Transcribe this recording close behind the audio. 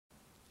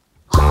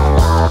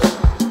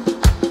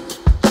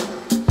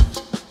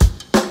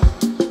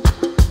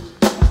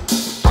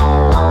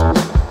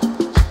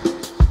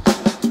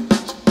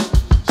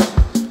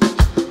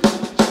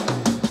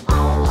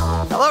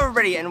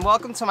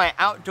welcome to my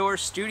outdoor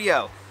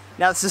studio.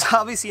 Now this is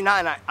obviously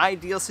not an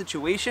ideal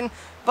situation,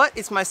 but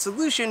it's my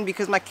solution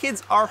because my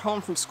kids are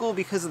home from school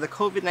because of the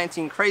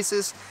COVID-19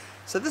 crisis.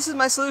 So this is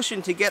my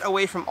solution to get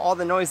away from all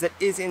the noise that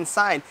is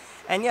inside.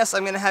 And yes,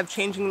 I'm gonna have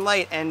changing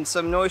light and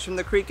some noise from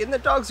the creek and the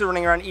dogs are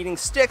running around eating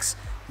sticks,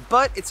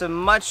 but it's a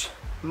much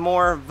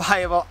more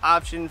viable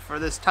option for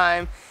this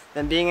time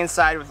than being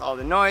inside with all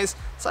the noise.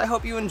 So I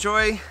hope you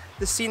enjoy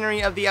the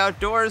scenery of the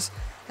outdoors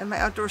and my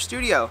outdoor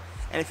studio.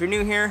 And if you're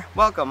new here,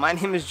 welcome. My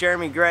name is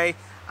Jeremy Gray.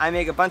 I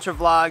make a bunch of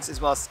vlogs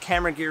as well as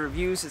camera gear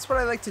reviews. It's what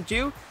I like to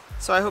do.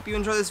 So I hope you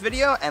enjoy this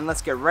video and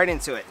let's get right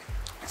into it.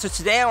 So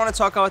today I want to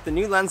talk about the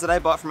new lens that I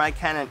bought for my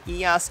Canon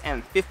EOS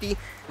M50,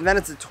 and that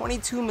is a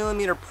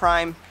 22mm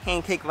prime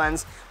pancake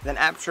lens with an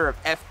aperture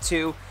of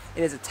f2.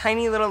 It is a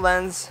tiny little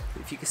lens.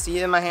 If you can see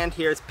it in my hand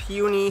here, it's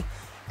puny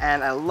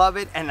and I love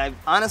it, and I've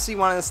honestly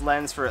wanted this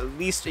lens for at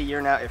least a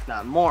year now, if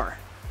not more.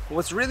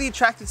 What's really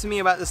attractive to me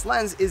about this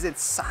lens is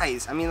its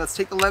size. I mean, let's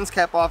take the lens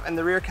cap off and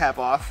the rear cap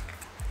off.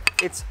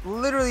 It's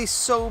literally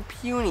so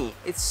puny.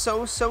 It's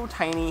so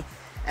tiny.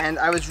 And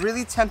I was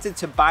really tempted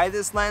to buy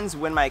this lens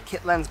when my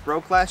kit lens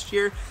broke last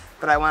year,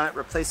 but I wound up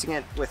replacing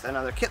it with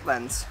another kit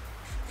lens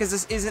because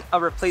this isn't a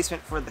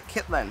replacement for the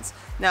kit lens.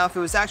 Now, if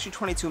it was actually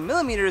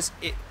 22mm,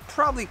 it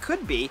probably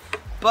could be,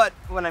 but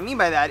what I mean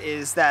by that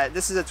is that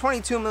this is a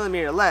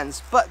 22mm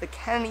lens, but the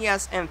Canon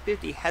EOS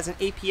M50 has an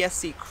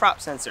APS-C crop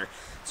sensor.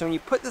 So when you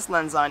put this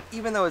lens on,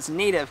 even though it's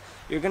native,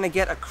 you're gonna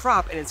get a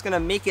crop and it's gonna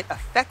make it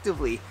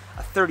effectively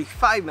a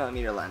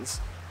 35mm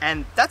lens.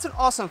 And that's an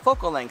awesome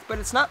focal length, but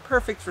it's not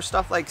perfect for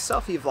stuff like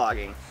selfie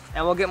vlogging,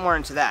 and we'll get more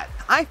into that.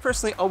 I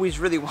personally always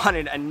really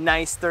wanted a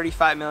nice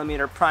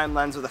 35mm prime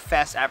lens with a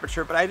fast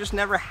aperture, but I just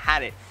never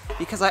had it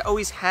because I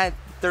always had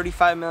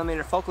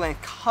 35mm focal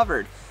length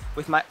covered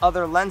with my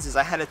other lenses.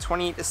 I had a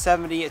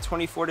 28-70, a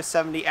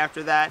 24-70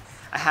 after that.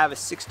 I have a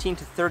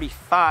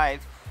 16-35,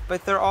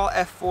 but they're all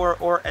f4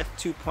 or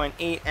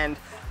f2.8, and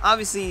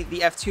obviously the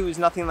f2 is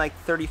nothing like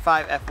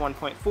 35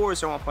 f1.4s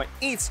or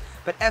 1.8s,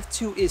 but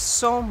f2 is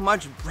so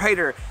much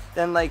brighter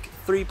than like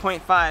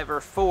 3.5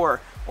 or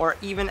 4 or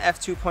even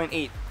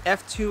f2.8.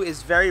 f2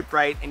 is very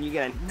bright and you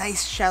get a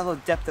nice shallow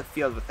depth of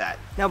field with that.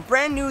 Now,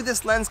 brand new,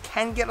 this lens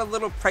can get a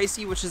little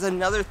pricey, which is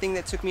another thing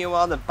that took me a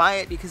while to buy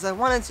it because I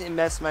wanted to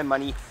invest my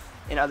money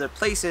in other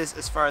places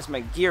as far as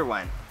my gear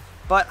went.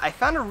 But I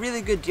found a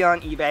really good deal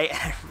on eBay and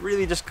I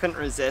really just couldn't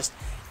resist,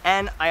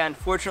 and I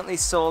unfortunately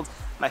sold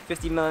my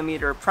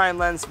 50mm prime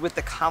lens with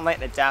the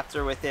Conlight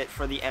adapter with it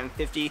for the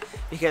M50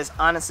 because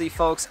honestly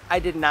folks, I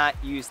did not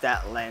use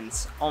that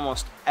lens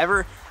almost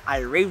ever. I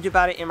raved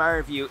about it in my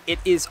review. It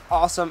is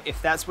awesome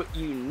if that's what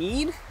you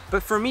need,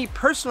 but for me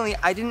personally,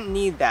 I didn't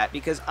need that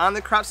because on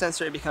the crop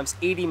sensor it becomes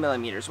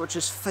 80mm, which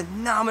is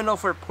phenomenal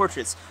for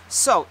portraits.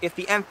 So if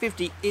the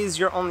M50 is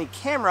your only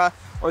camera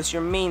or it's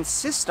your main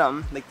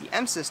system, like the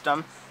M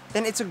system,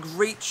 then it's a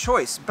great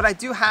choice. But I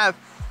do have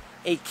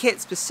a kit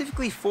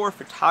specifically for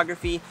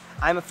photography.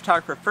 I'm a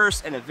photographer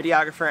first and a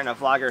videographer and a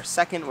vlogger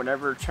second,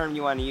 whatever term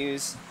you want to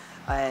use.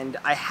 And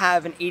I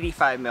have an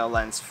 85mm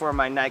lens for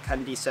my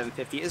Nikon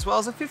D750 as well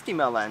as a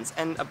 50mm lens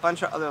and a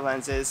bunch of other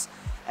lenses.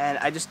 And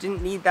I just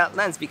didn't need that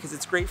lens because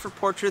it's great for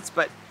portraits,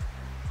 but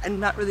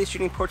I'm not really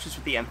shooting portraits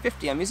with the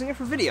M50. I'm using it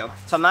for video.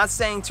 So I'm not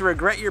saying to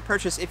regret your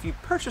purchase if you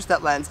purchase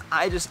that lens.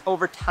 I just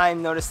over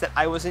time noticed that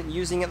I wasn't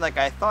using it like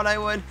I thought I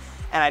would,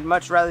 and I'd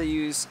much rather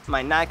use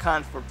my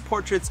Nikon for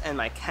portraits and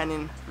my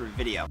Canon for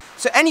video.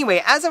 So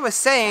anyway, as I was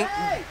saying...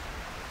 Hey!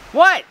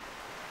 What?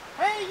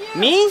 Hey, you!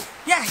 Me?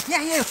 Yeah,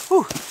 you.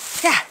 Ooh,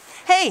 yeah.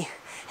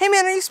 Hey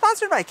man, are you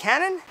sponsored by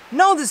Canon?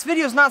 No, this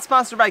video is not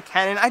sponsored by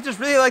Canon. I just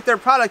really like their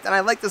product and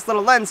I like this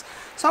little lens,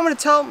 so I'm gonna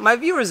tell my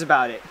viewers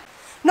about it.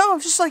 No,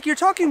 just like you're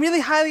talking really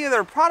highly of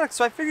their product,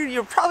 so I figured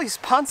you're probably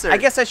sponsored. I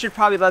guess I should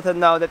probably let them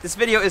know that this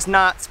video is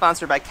not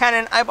sponsored by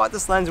Canon. I bought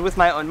this lens with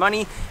my own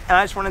money, and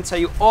I just want to tell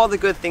you all the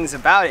good things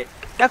about it.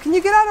 Now, can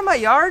you get out of my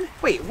yard?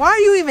 Wait, why are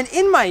you even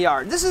in my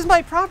yard? This is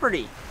my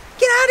property.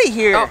 Get out of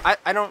here. Oh,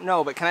 I don't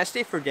know, but can I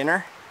stay for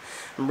dinner?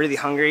 I'm really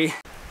hungry.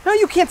 No,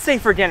 you can't stay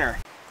for dinner.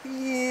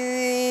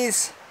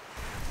 Please.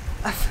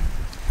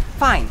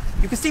 Fine,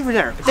 you can stay for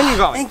dinner, but then you're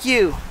going. Thank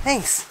you,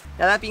 thanks.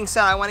 Now that being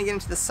said, I want to get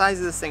into the size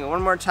of this thing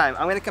one more time.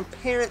 I'm going to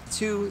compare it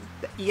to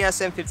the EOS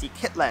M50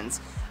 kit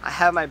lens. I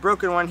have my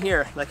broken one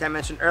here, like I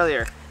mentioned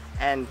earlier,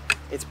 and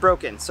it's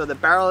broken. So the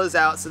barrel is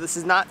out, so this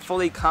is not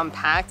fully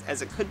compact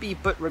as it could be,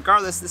 but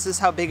regardless, this is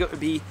how big it would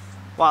be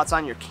while it's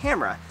on your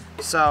camera.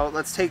 So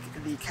let's take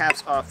the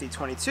caps off the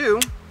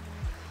 22.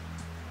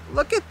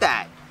 Look at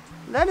that.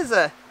 That is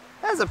a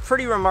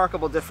pretty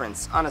remarkable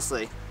difference,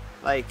 honestly.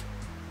 Like,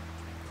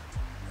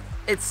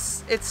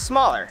 it's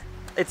smaller.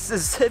 It's the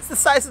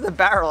size of the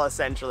barrel,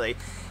 essentially.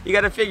 You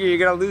gotta figure you're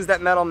gonna lose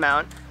that metal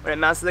mount when it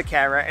mounts to the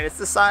camera, and it's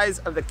the size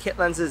of the kit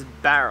lens's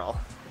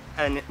barrel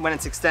and when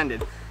it's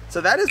extended.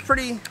 So that's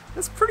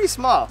pretty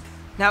small.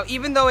 Now,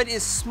 even though it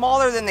is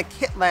smaller than the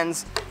kit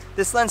lens,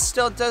 this lens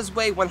still does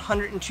weigh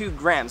 102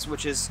 grams,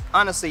 which is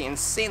honestly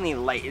insanely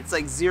light. It's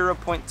like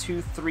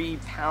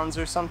 0.23 pounds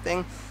or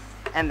something.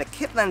 And the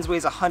kit lens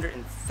weighs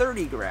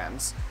 130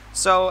 grams.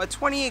 So a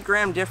 28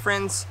 gram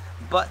difference,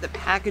 but the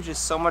package is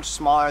so much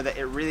smaller that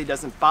it really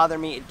doesn't bother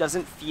me. It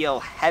doesn't feel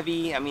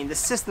heavy. I mean, the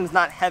system's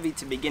not heavy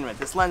to begin with.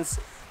 This lens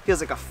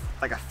feels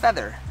like a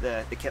feather,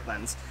 the kit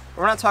lens.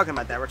 But we're not talking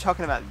about that, we're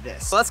talking about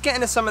this. So let's get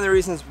into some of the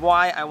reasons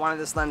why I wanted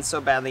this lens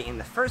so badly in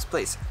the first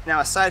place. Now,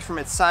 aside from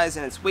its size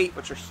and its weight,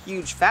 which are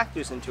huge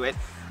factors into it,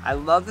 I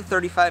love the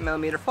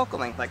 35mm focal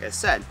length, like I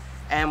said.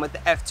 And with the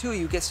F2,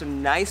 you get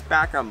some nice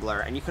background blur,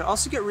 and you can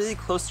also get really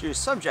close to your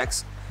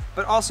subjects,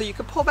 but also you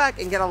can pull back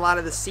and get a lot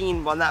of the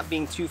scene while not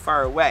being too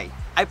far away.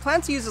 I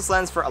plan to use this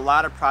lens for a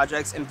lot of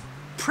projects and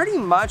pretty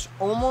much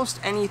almost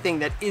anything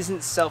that isn't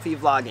selfie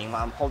vlogging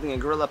while I'm holding a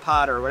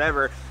GorillaPod or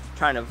whatever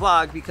trying to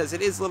vlog, because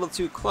it is a little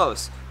too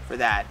close for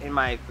that, in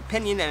my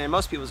opinion and in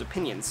most people's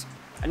opinions.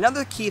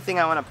 Another key thing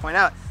I want to point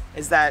out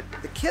is that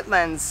the kit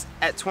lens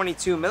at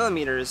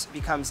 22mm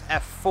becomes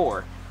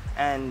f4,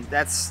 and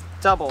that's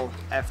double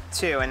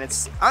f2, and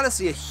it's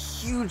honestly a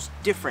huge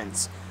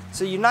difference.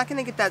 So you're not going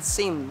to get that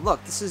same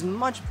look. This is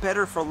much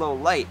better for low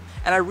light,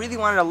 and I really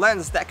wanted a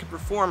lens that could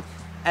perform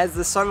as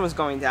the sun was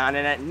going down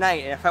and at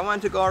night, and if I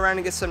wanted to go around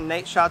and get some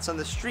night shots on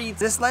the streets,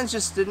 this lens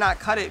just did not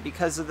cut it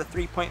because of the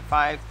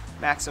 3.5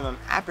 maximum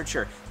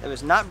aperture. It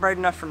was not bright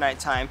enough for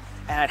nighttime,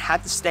 and I'd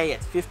had to stay at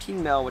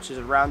 15mm, which is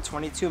around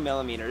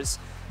 22mm,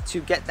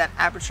 to get that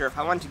aperture. If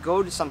I wanted to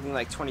go to something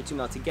like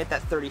 22mm to get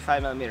that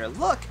 35mm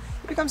look,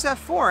 it becomes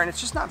f4, and it's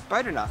just not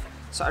bright enough.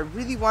 So I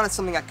really wanted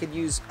something I could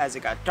use as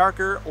it got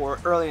darker or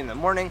early in the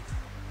morning,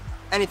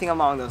 anything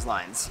along those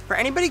lines. For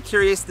anybody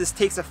curious, this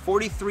takes a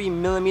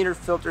 43mm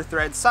filter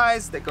thread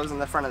size that goes on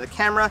the front of the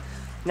camera.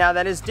 Now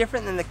that is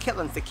different than the kit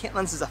lens. The kit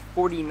lens is a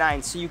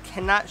 49, so you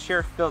cannot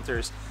share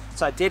filters.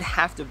 So I did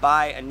have to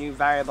buy a new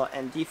variable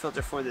ND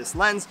filter for this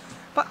lens,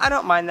 but I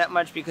don't mind that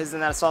much because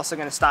then that's also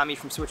going to stop me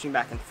from switching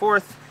back and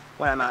forth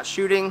when I'm out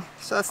shooting.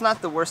 So that's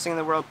not the worst thing in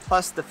the world.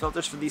 Plus the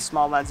filters for these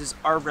small lenses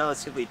are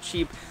relatively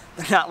cheap.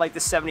 They're not like the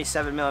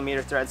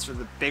 77mm threads for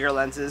the bigger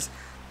lenses.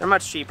 They're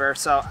much cheaper,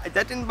 so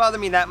that didn't bother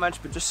me that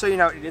much, but just so you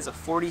know, it is a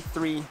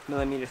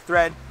 43mm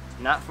thread,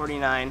 not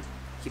 49.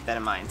 Keep that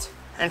in mind.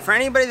 And for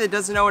anybody that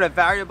doesn't know what a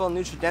variable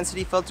neutral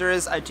density filter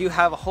is, I do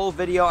have a whole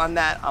video on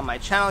that on my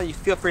channel. You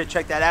feel free to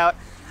check that out.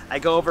 I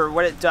go over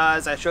what it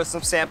does, I show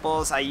some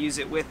samples, I use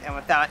it with and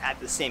without at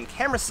the same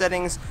camera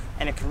settings,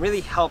 and it can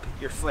really help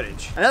your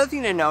footage. Another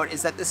thing to note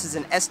is that this is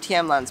an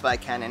STM lens by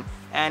Canon,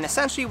 and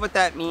essentially what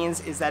that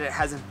means is that it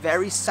has a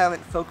very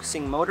silent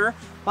focusing motor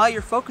while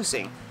you're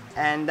focusing.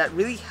 And that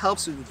really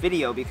helps with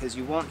video because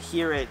you won't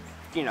hear it,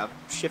 you know,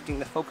 shifting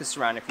the focus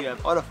around if you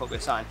have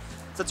autofocus on.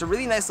 So it's a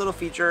really nice little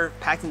feature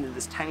packed into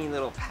this tiny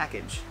little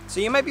package. So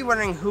you might be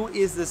wondering, who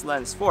is this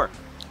lens for?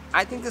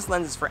 I think this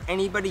lens is for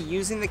anybody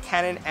using the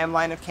Canon M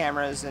line of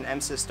cameras and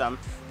M system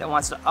that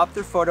wants to up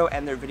their photo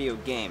and their video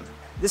game.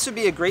 This would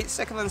be a great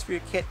second lens for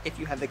your kit if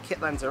you have the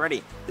kit lens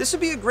already. This would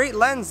be a great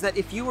lens that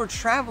if you were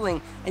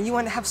traveling and you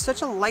want to have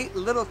such a light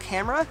little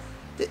camera,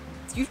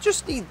 you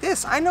just need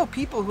this. I know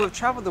people who have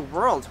traveled the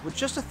world with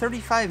just a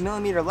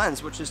 35mm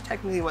lens, which is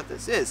technically what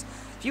this is.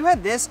 If you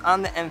had this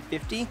on the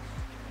M50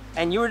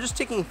 and you were just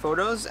taking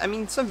photos, I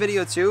mean some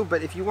video too,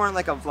 but if you weren't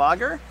like a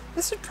vlogger,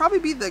 this would probably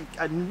be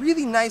a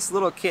really nice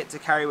little kit to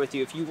carry with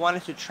you if you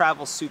wanted to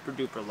travel super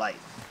duper light.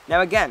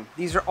 Now again,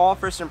 these are all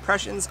first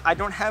impressions. I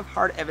don't have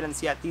hard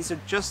evidence yet. These are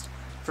just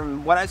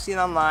from what I've seen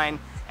online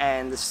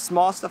and the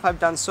small stuff I've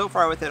done so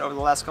far with it over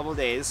the last couple of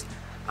days.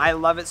 I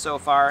love it so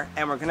far,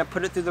 and we're gonna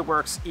put it through the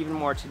works even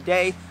more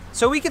today.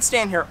 So we could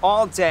stand here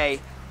all day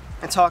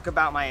and talk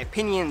about my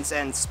opinions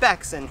and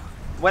specs and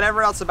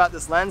whatever else about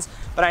this lens,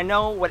 but I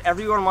know what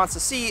everyone wants to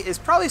see is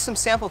probably some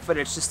sample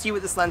footage to see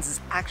what this lens is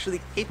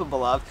actually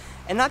capable of,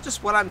 and not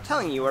just what I'm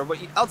telling you or what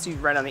else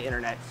you've read on the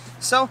internet.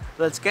 So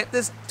let's get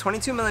this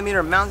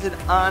 22mm mounted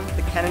on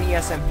the Canon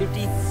EOS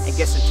M50 and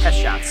get some test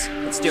shots.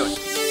 Let's do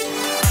it.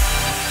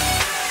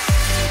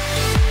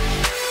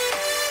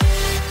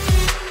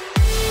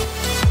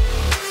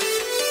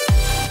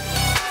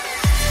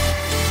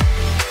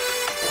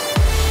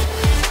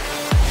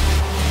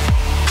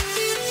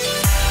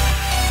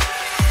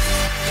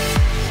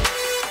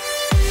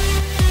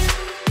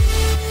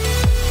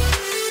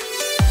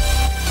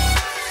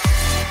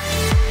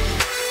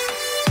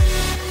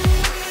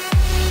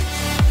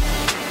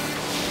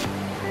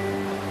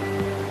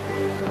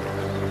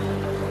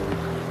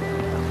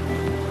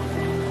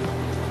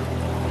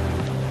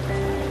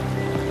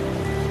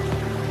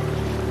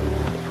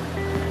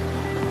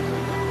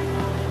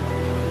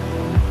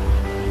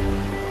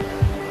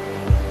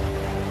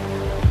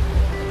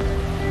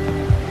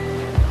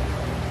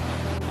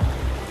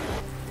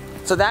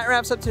 So that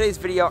wraps up today's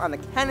video on the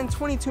Canon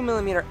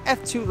 22mm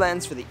f2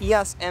 lens for the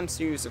EOS M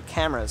series of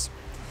cameras.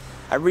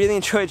 I really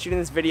enjoyed shooting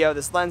this video.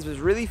 This lens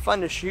was really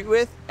fun to shoot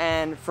with,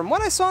 and from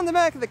what I saw in the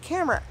back of the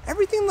camera,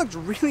 everything looked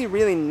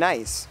really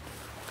nice.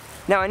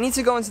 Now I need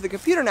to go into the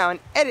computer now and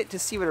edit to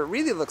see what it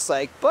really looks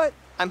like, but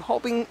I'm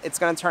hoping it's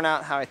going to turn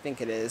out how I think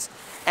it is.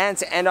 And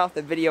to end off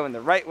the video in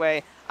the right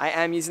way, I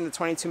am using the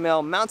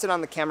 22mm mounted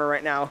on the camera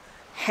right now,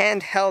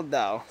 handheld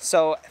though.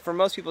 So for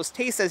most people's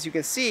taste, as you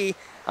can see,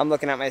 I'm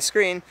looking at my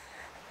screen,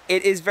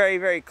 it is very,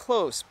 very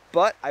close,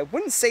 but I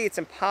wouldn't say it's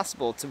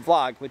impossible to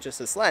vlog with just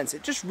this lens.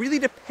 It just really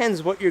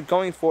depends what you're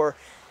going for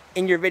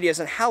in your videos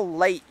and how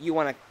light you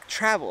want to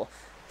travel.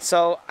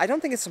 So I don't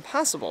think it's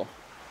impossible.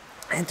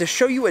 And to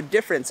show you a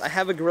difference, I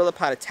have a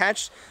GorillaPod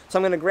attached, so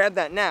I'm going to grab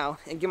that now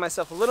and give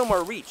myself a little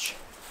more reach.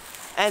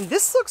 And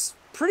this looks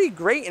pretty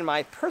great in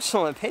my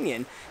personal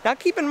opinion. Now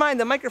keep in mind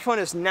the microphone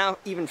is now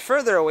even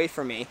further away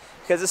from me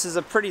because this is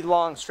a pretty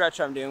long stretch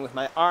I'm doing with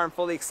my arm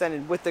fully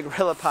extended with the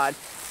GorillaPod.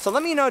 So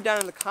let me know down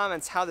in the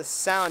comments how the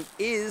sound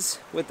is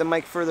with the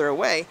mic further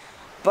away.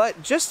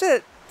 But just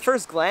at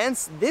first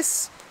glance,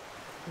 this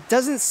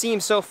doesn't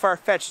seem so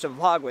far-fetched to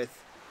vlog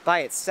with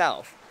by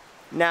itself.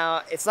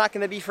 Now, it's not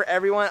going to be for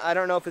everyone. I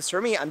don't know if it's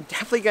for me. I'm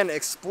definitely going to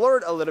explore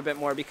it a little bit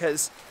more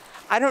because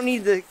I don't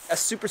need a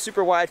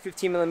super wide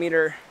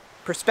 15mm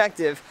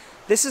perspective.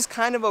 This is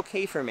kind of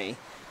okay for me.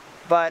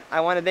 But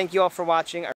I want to thank you all for watching.